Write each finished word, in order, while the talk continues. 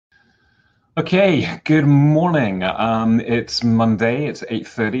Okay, good morning. It's Monday, it's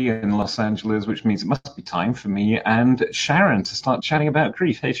 8:30 in Los Angeles, which means it must be time for me and Sharon to start chatting about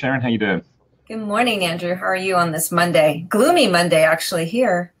grief. Hey Sharon, how you doing? Good morning, Andrew. How are you on this Monday? Gloomy Monday, actually,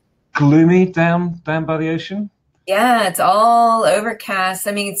 here. Gloomy down by the ocean? Yeah, it's all overcast.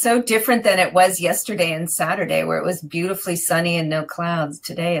 I mean, it's so different than it was yesterday and Saturday, where it was beautifully sunny and no clouds.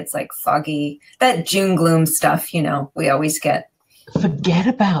 Today, it's like foggy, that June gloom stuff, we always get. Forget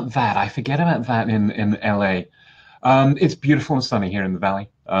about that. I forget about that in LA. It's beautiful and sunny here in the valley.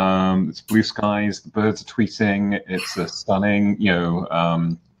 It's blue skies, the birds are tweeting, it's stunning,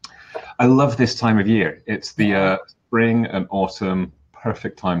 I love this time of year. It's the Yeah. spring and autumn,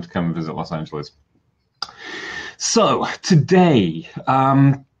 perfect time to come and visit Los Angeles. So today,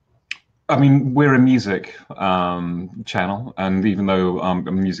 I mean, we're a music channel, and even though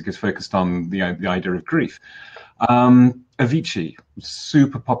music is focused on the idea of grief, Avicii,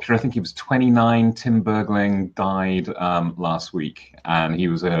 super popular. I think he was 29. Tim Bergling died last week, and he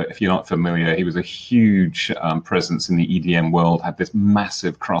was a, if you're not familiar, he was a huge presence in the EDM world. Had this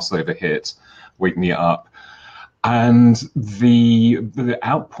massive crossover hit, "Wake Me Up," and the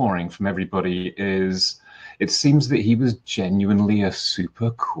outpouring from everybody is it seems that he was genuinely a super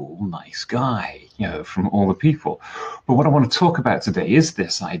cool, nice guy, from all the people. But what I want to talk about today is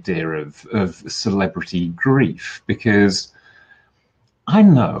this idea of celebrity grief, because I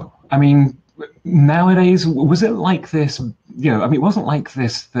know, I mean, nowadays, was it like this? I mean, it wasn't like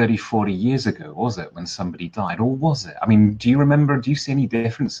this 30, 40 years ago, was it, when somebody died, or was it? I mean, do you see any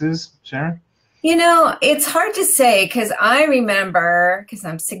differences, Sharon? It's hard to say because I remember, because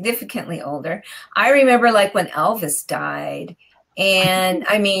I'm significantly older, I remember like when Elvis died. And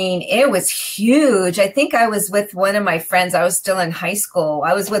I mean, it was huge. I think I was with one of my friends. I was still in high school.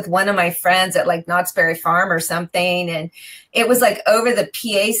 I was with one of my friends at like Knott's Berry Farm or something. And it was like over the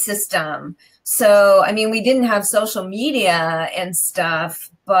PA system. So, I mean, we didn't have social media and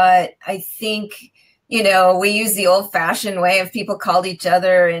stuff, but I think we use the old fashioned way of people called each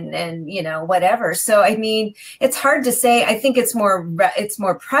other and whatever. So, I mean, it's hard to say. I think it's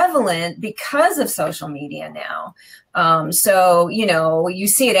more prevalent because of social media now. So, you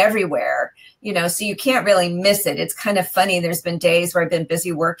see it everywhere, so you can't really miss it. It's kind of funny. There's been days where I've been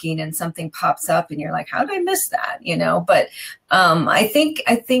busy working and something pops up and you're like, how did I miss that? But I think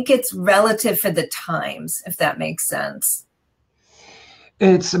it's relative for the times, if that makes sense.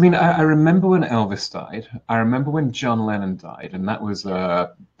 I mean, I remember when Elvis died. I remember when John Lennon died, and that was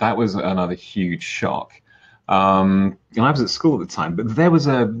another huge shock. And I was at school at the time, but there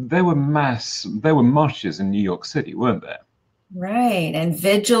were marches in New York City, weren't there? Right. And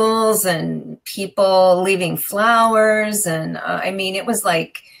vigils and people leaving flowers. And I mean, it was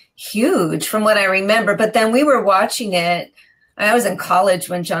like huge from what I remember. But then we were watching it. I was in college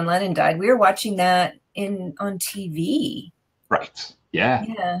when John Lennon died. We were watching that in on TV. Right. Yeah.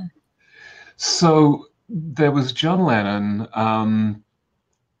 Yeah. So there was John Lennon.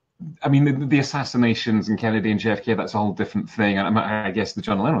 I mean, the assassinations and Kennedy and JFK, that's a whole different thing. And I guess the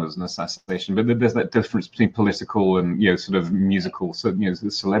John Lennon was an assassination, but there's that difference between political and, sort of musical, so, the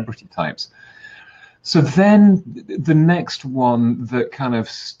celebrity types. So then the next one that kind of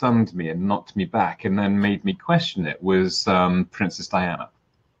stunned me and knocked me back and then made me question it was Princess Diana.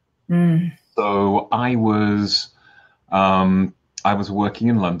 Mm. So I was working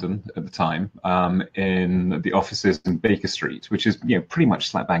in London at the time, in the offices in Baker Street, which is pretty much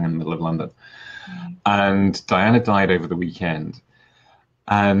slap bang in the middle of London. And Diana died over the weekend,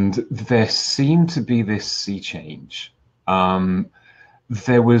 and there seemed to be this sea change.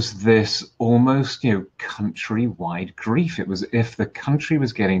 There was this almost countrywide grief. It was if the country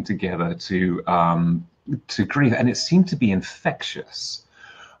was getting together to grieve, and it seemed to be infectious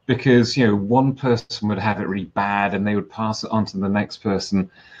because one person would have it really bad and they would pass it on to the next person,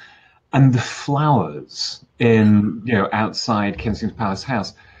 and the flowers in outside Kensington Palace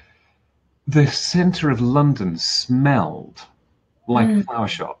House, the center of London smelled like a Mm. flower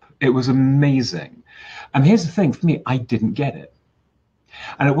shop. It was amazing. And here's the thing, for me, I didn't get it.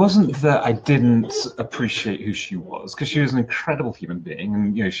 And it wasn't that I didn't appreciate who she was, because she was an incredible human being,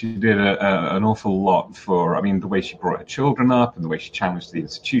 and she did an awful lot for. I mean, the way she brought her children up and the way she challenged the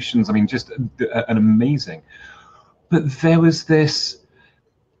institutions. I mean, just an amazing. But there was this.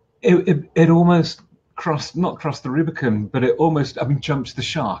 It almost crossed, not crossed the Rubicon, but it almost, I mean, jumped the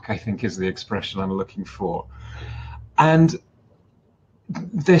shark, I think is the expression I'm looking for. And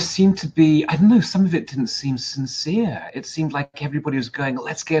there seemed to be, I don't know, some of it didn't seem sincere. It seemed like everybody was going,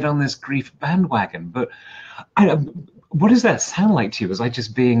 let's get on this grief bandwagon. But what does that sound like to you? Was I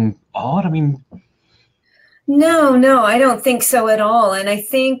just being odd? I mean, No, no, I don't think so at all. And I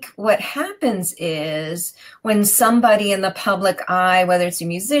think what happens is when somebody in the public eye, whether it's a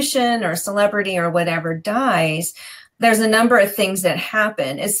musician or a celebrity or whatever, dies, there's a number of things that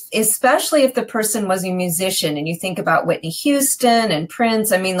happen, especially if the person was a musician. And you think about Whitney Houston and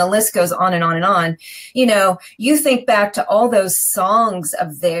Prince. I mean, the list goes on and on and on. You know, you think back to all those songs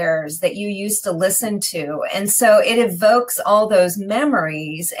of theirs that you used to listen to. And so it evokes all those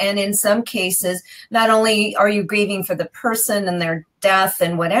memories. And in some cases, not only are you grieving for the person and their death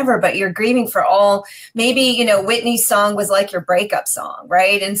and whatever, but you're grieving for all, maybe, you know, Whitney's song was like your breakup song,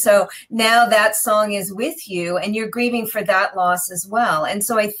 right? And so now that song is with you and you're grieving for that loss as well. And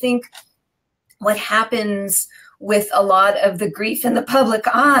so I think what happens with a lot of the grief in the public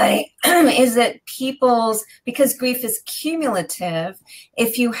eye is that because grief is cumulative,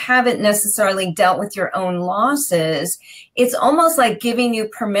 if you haven't necessarily dealt with your own losses, it's almost like giving you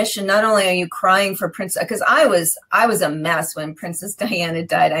permission. Not only are you crying for Princess, because I was a mess when Princess Diana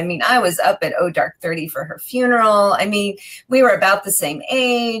died. I mean, I was up at Oh Dark 30 for her funeral. I mean, we were about the same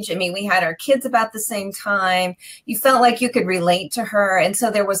age. I mean, we had our kids about the same time. You felt like you could relate to her. And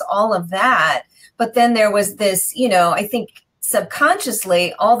so there was all of that. But then there was this, you know, I think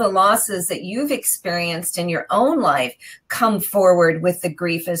subconsciously, all the losses that you've experienced in your own life come forward with the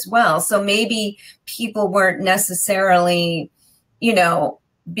grief as well. So maybe people weren't necessarily, you know,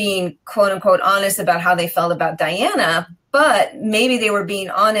 being quote unquote honest about how they felt about Diana, but maybe they were being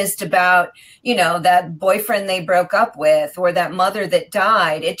honest about, you know, that boyfriend they broke up with or that mother that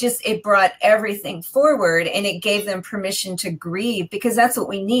died. It brought everything forward and it gave them permission to grieve, because that's what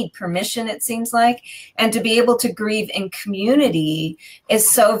we need, permission, it seems like. And to be able to grieve in community is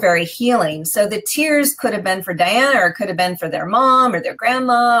so very healing. So the tears could have been for Diana, or it could have been for their mom or their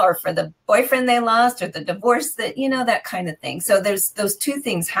grandma, or for the boyfriend they lost, or the divorce, that, you know, that kind of thing. So there's those two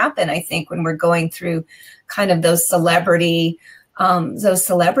things happen, I think, when we're going through kind of those celebrity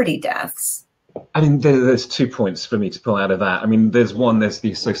deaths. I mean, there's 2 points for me to pull out of that. I mean, there's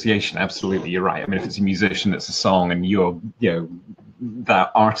the association. Absolutely, you're right. I mean, if it's a musician, it's a song, and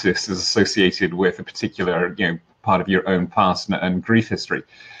that artist is associated with a particular, part of your own past and grief history.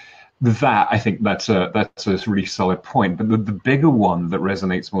 That, I think that's a really solid point. But the bigger one that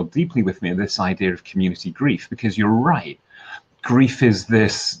resonates more deeply with me is this idea of community grief, because you're right. Grief is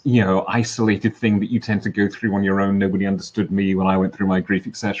this, isolated thing that you tend to go through on your own. Nobody understood me when I went through my grief,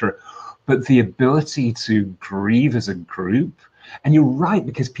 etc. But the ability to grieve as a group, and you're right,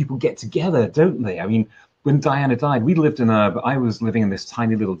 because people get together, don't they? I mean, when Diana died, I was living in this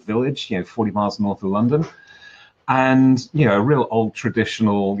tiny little village, 40 miles north of London. And, a real old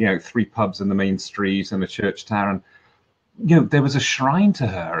traditional, 3 pubs in the main street and a church tower. And, there was a shrine to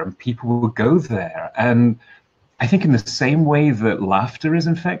her and people would go there. And I think in the same way that laughter is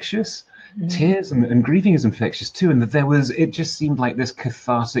infectious, tears and grieving is infectious too. And that it just seemed like this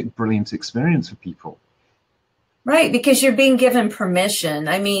cathartic, brilliant experience for people. Right, because you're being given permission.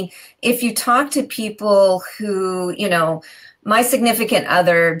 I mean, if you talk to people who, my significant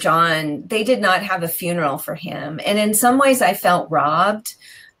other, John, they did not have a funeral for him. And in some ways I felt robbed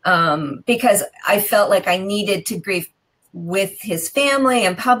because I felt like I needed to grieve with his family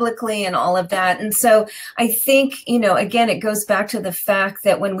and publicly and all of that. And so I think, again, it goes back to the fact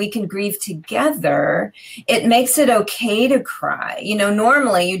that when we can grieve together, it makes it okay to cry.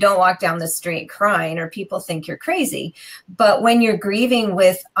 Normally you don't walk down the street crying or people think you're crazy. But when you're grieving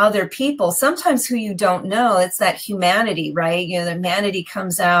with other people, sometimes who you don't know, it's that humanity, right? The humanity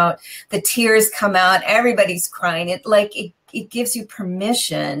comes out, the tears come out, everybody's crying. It gives you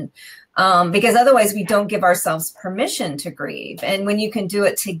permission. Because otherwise we don't give ourselves permission to grieve. And when you can do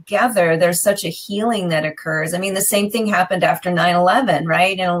it together, there's such a healing that occurs. I mean, the same thing happened after 9/11,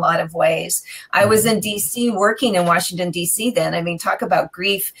 right? In a lot of ways. I was in DC, working in Washington, DC then. I mean, talk about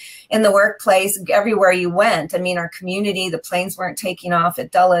grief in the workplace, everywhere you went. I mean, our community, the planes weren't taking off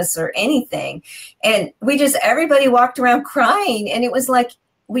at Dulles or anything. And everybody walked around crying. And it was like,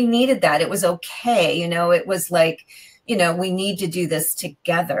 we needed that. It was okay. It was like, we need to do this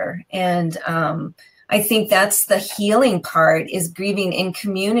together. And I think that's the healing part, is grieving in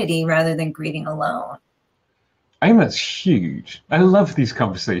community rather than grieving alone. I think that's huge. I love these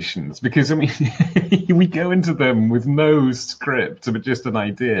conversations because, I mean, we go into them with no script, but just an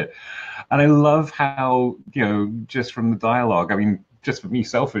idea. And I love how, just from the dialogue, I mean, just for me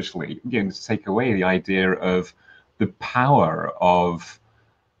selfishly, to take away the idea of the power of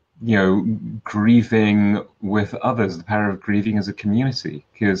grieving with others, the power of grieving as a community,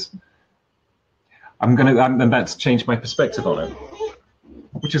 because and that's changed my perspective on it,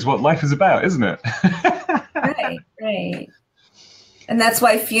 which is what life is about, isn't it? Right. And that's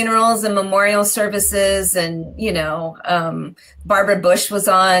why funerals and memorial services and, Barbara Bush was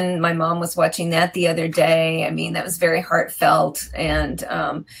on. My mom was watching that the other day. I mean, that was very heartfelt. And,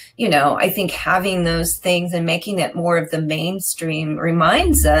 I think having those things and making it more of the mainstream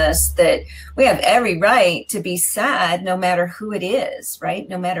reminds us that we have every right to be sad no matter who it is, right?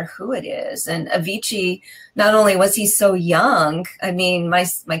 No matter who it is. And Avicii, not only was he so young, I mean, my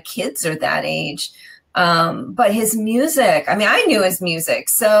kids are that age. But his music, I mean, I knew his music,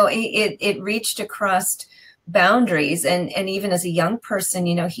 so it reached across boundaries. And even as a young person,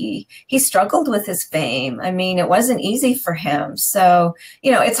 he struggled with his fame. I mean, it wasn't easy for him. So,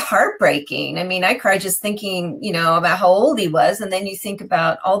 it's heartbreaking. I mean, I cried just thinking, about how old he was. And then you think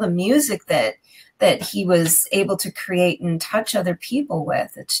about all the music that he was able to create and touch other people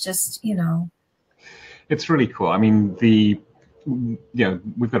with. It's just, It's really cool. I mean,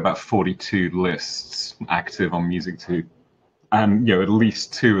 we've got about 42 lists active on Musicto, and at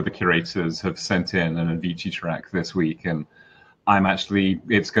least 2 of the curators have sent in an Avicii track this week, and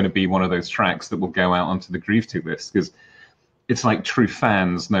it's going to be one of those tracks that will go out onto the Grieve list, because it's like true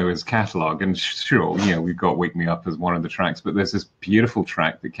fans know his catalog. And sure, we've got Wake Me Up as one of the tracks, but there's this beautiful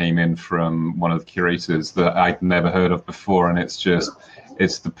track that came in from one of the curators that I'd never heard of before, and it's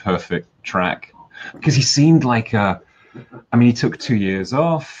the perfect track, because he seemed like he took 2 years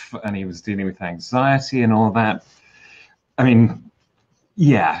off and he was dealing with anxiety and all that. I mean,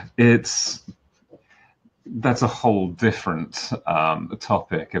 yeah, that's a whole different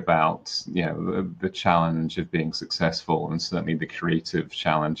topic about, the challenge of being successful, and certainly the creative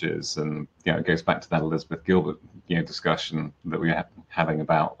challenges. And, it goes back to that Elizabeth Gilbert, discussion that we were having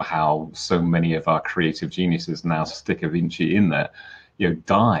about how so many of our creative geniuses now stick Avicii in there,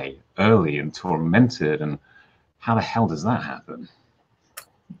 die early and tormented. And how the hell does that happen?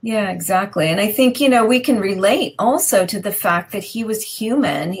 Yeah, exactly. And I think, we can relate also to the fact that he was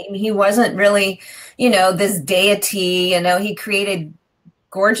human. He wasn't really, this deity, he created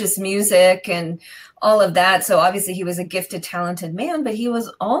gorgeous music and all of that. So obviously he was a gifted, talented man, but he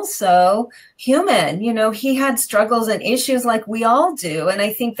was also human. He had struggles and issues like we all do. And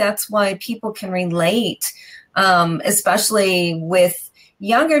I think that's why people can relate, especially with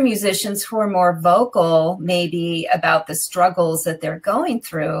younger musicians who are more vocal maybe about the struggles that they're going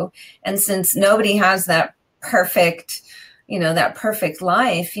through. And since nobody has that perfect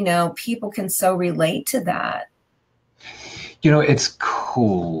life, people can so relate to that. It's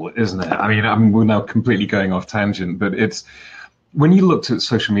cool, isn't it? I mean, we're now completely going off tangent, but it's when you looked at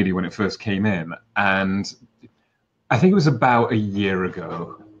social media when it first came in, and I think it was about a year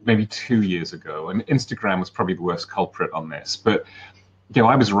ago, maybe 2 years ago, and Instagram was probably the worst culprit on this, but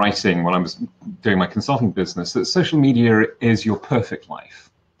I was writing when I was doing my consulting business that social media is your perfect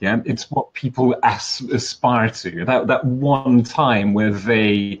life. Yeah, it's what people aspire to. That one time where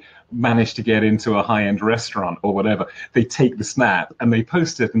they manage to get into a high-end restaurant or whatever, they take the snap and they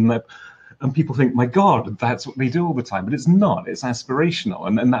post it, and people think, my God, that's what they do all the time. But it's not. It's aspirational,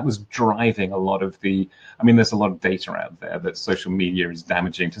 and that was driving a lot of there's a lot of data out there that social media is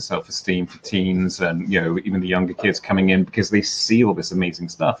damaging to self-esteem for teens and even the younger kids coming in because they see all this amazing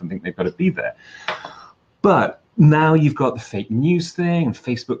stuff and think they've got to be there. But now you've got the fake news thing and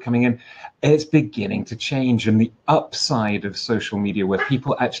Facebook coming in. It's beginning to change, and the upside of social media where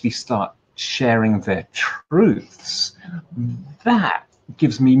people actually start sharing their truths, that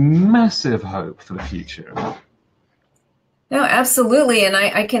gives me massive hope for the future. No, absolutely. And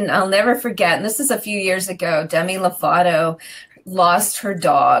I'll never forget, and this is a few years ago, Demi Lovato lost her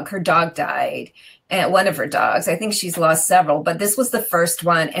dog. Her dog died. And one of her dogs, I think she's lost several, but this was the first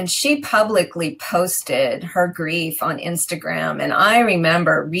one. And she publicly posted her grief on Instagram. And I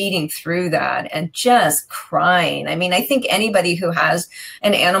remember reading through that and just crying. I mean, I think anybody who has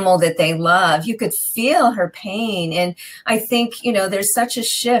an animal that they love, you could feel her pain. And I think, there's such a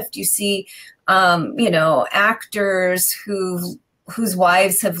shift. You see, actors whose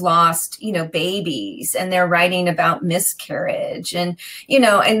wives have lost, babies, and they're writing about miscarriage, and,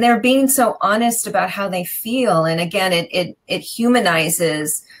 and they're being so honest about how they feel. And again, it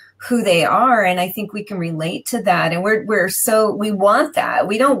humanizes who they are. And I think we can relate to that. And we want that.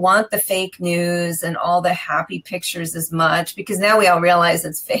 We don't want the fake news and all the happy pictures as much, because now we all realize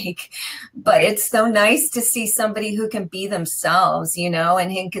it's fake. But it's so nice to see somebody who can be themselves,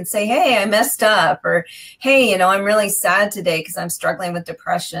 and he can say, hey, I messed up, or, hey, I'm really sad today because I'm struggling with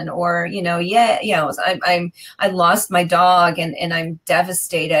depression, or, I lost my dog and I'm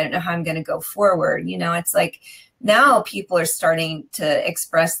devastated. I don't know how I'm going to go forward. It's like, now people are starting to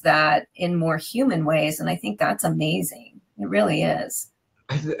express that in more human ways, and I think that's amazing. It really is.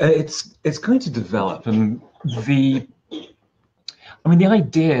 It's going to develop, and I mean, the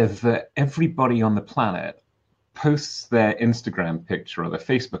idea that everybody on the planet posts their Instagram picture or their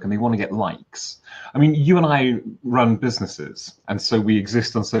Facebook and they want to get likes. I mean, you and I run businesses, and so we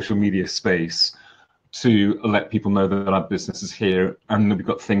exist on social media space to let people know that our business is here and that we've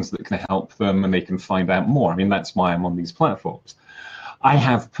got things that can help them and they can find out more. I mean, that's why I'm on these platforms. I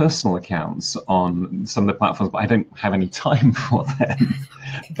have personal accounts on some of the platforms, but I don't have any time for them.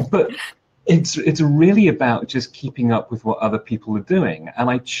 But it's really about just keeping up with what other people are doing. And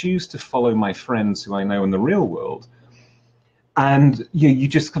I choose to follow my friends who I know in the real world. And you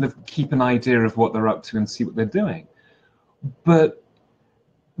just kind of keep an idea of what they're up to and see what they're doing. But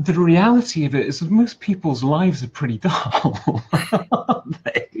the reality of it is that most people's lives are pretty dull, aren't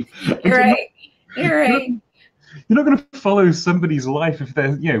they? You're right. You're right. You're not going to follow somebody's life if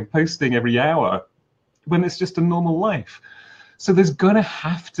they're, posting every hour when it's just a normal life. So there's going to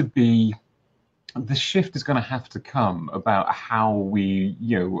have to be, the shift is going to have to come about how we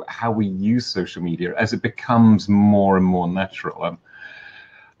use social media as it becomes more and more natural.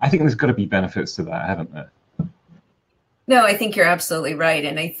 I think there's got to be benefits to that, haven't there? No, I think you're absolutely right.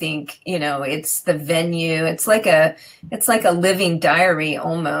 And I think, it's the venue. It's like a living diary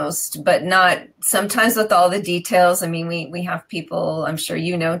almost, but not sometimes with all the details. I mean, we have people, I'm sure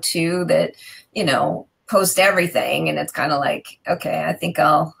too, that, post everything. And it's kind of like, okay, I think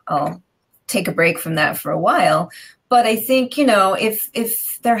I'll take a break from that for a while. But I think,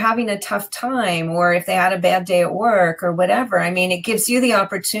 if they're having a tough time or if they had a bad day at work or whatever, I mean, it gives you the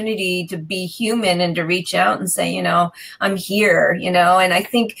opportunity to be human and to reach out and say, I'm here, and I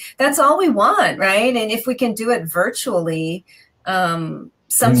think that's all we want, right? And if we can do it virtually,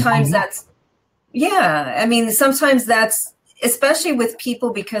 sometimes that's, I mean, sometimes that's, especially with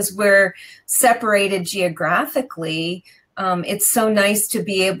people because we're separated geographically, it's so nice to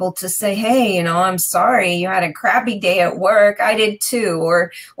be able to say, hey, I'm sorry you had a crappy day at work. I did too,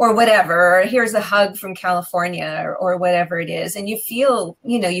 or whatever, or here's a hug from California or whatever it is. And you feel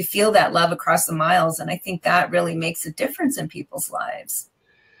that love across the miles. And I think that really makes a difference in people's lives.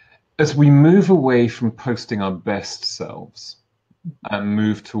 As we move away from posting our best selves and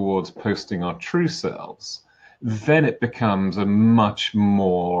move towards posting our true selves, then it becomes a much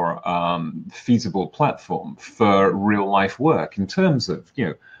more feasible platform for real life work in terms of,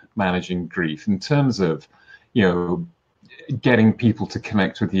 managing grief, in terms of, getting people to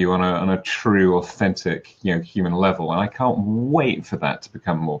connect with you on a true, authentic, human level. And I can't wait for that to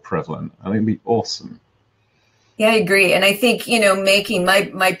become more prevalent. I think it'd be awesome. Yeah, I agree. And I think, making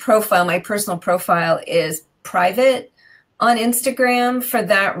my profile, my personal profile is private on Instagram for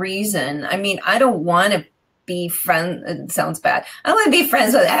that reason. I mean, I don't want to be friends. It sounds bad. I want to be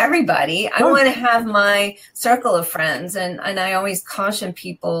friends with everybody. I want to have my circle of friends. And I always caution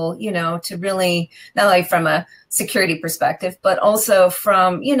people, to really, not only from a security perspective, but also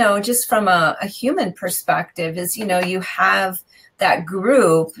from, just from a human perspective is, you have that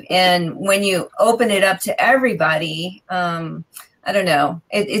group. And when you open it up to everybody, I don't know,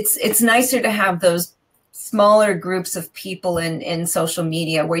 it's nicer to have those smaller groups of people in social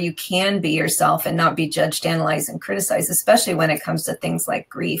media where you can be yourself and not be judged, analyzed, and criticized, especially when it comes to things like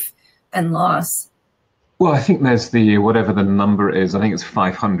grief and loss. Well, I think there's whatever the number is, I think it's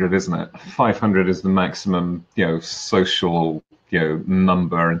 500, isn't it? 500 is the maximum, social,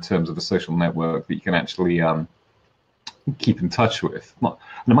 number in terms of a social network that you can actually keep in touch with. And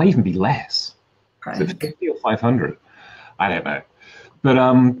it might even be less. Is it 50 or 500? I don't know. But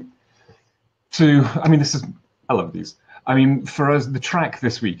I mean, I love these. I mean, for us, the track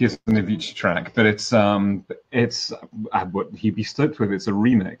this week is an Avicii track, but it's what he'd be stoked with. It's a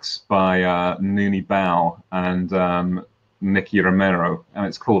remix by Nooni Bao and Nicky Romero, and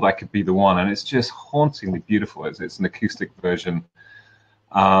it's called "I Could Be the One," and it's just hauntingly beautiful. It's an acoustic version,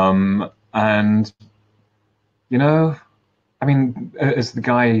 and I mean, as the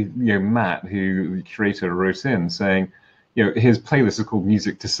guy, Matt, who the curator, wrote in saying, his playlist is called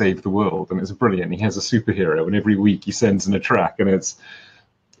Music to Save the World, and it's brilliant. He has a superhero, and every week he sends in a track, and it's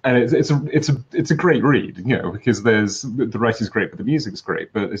a great read, because the writing's great, but the music's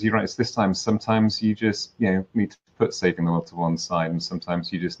great. But as you write, this time, sometimes you just need to put saving the world to one side, and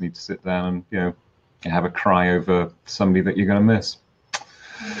sometimes you just need to sit down and have a cry over somebody that you're going to miss.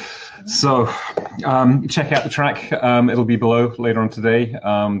 So check out the track. It'll be below later on today.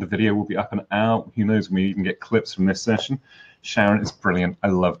 The video will be up and out. Who knows, we even get clips from this session. Sharon, it's brilliant. I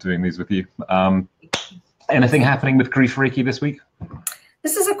love doing these with you. Anything happening with Grief Reiki this week?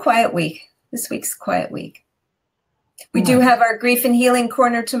 This is a quiet week. This week's a quiet week. We do have our Grief and Healing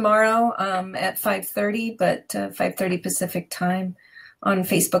Corner tomorrow at 5:30, but 5:30 Pacific time on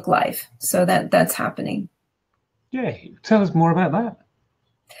Facebook Live. So that's happening. Yay. Tell us more about that.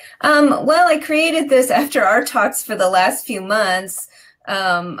 Well, I created this after our talks for the last few months.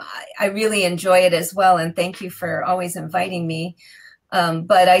 I really enjoy it as well, and thank you for always inviting me.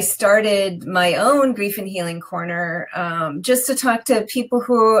 But I started my own Grief and Healing Corner just to talk to people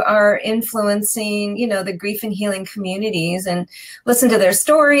who are influencing, you know, the grief and healing communities, and listen to their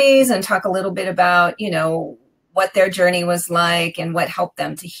stories and talk a little bit about, you know, what their journey was like and what helped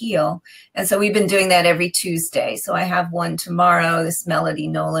them to heal. And so we've been doing that every Tuesday. So I have one tomorrow, this Melody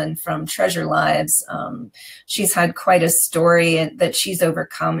Nolan from Treasure Lives. She's had quite a story that she's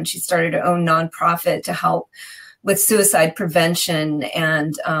overcome, and she started her own nonprofit to help with suicide prevention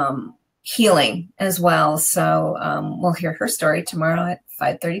and healing as well. So we'll hear her story tomorrow at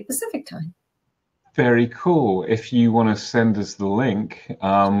 5:30 Pacific time. Very cool. If you want to send us the link,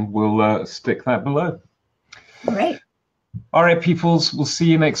 we'll stick that below. Great. All right, peoples, we'll see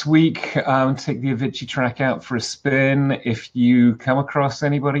you next week. Take the Avicii track out for a spin. If you come across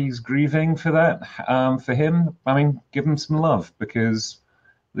anybody who's grieving for that, for him, I mean, give him some love, because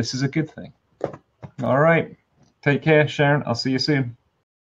this is a good thing. All right. Take care, Sharon. I'll see you soon.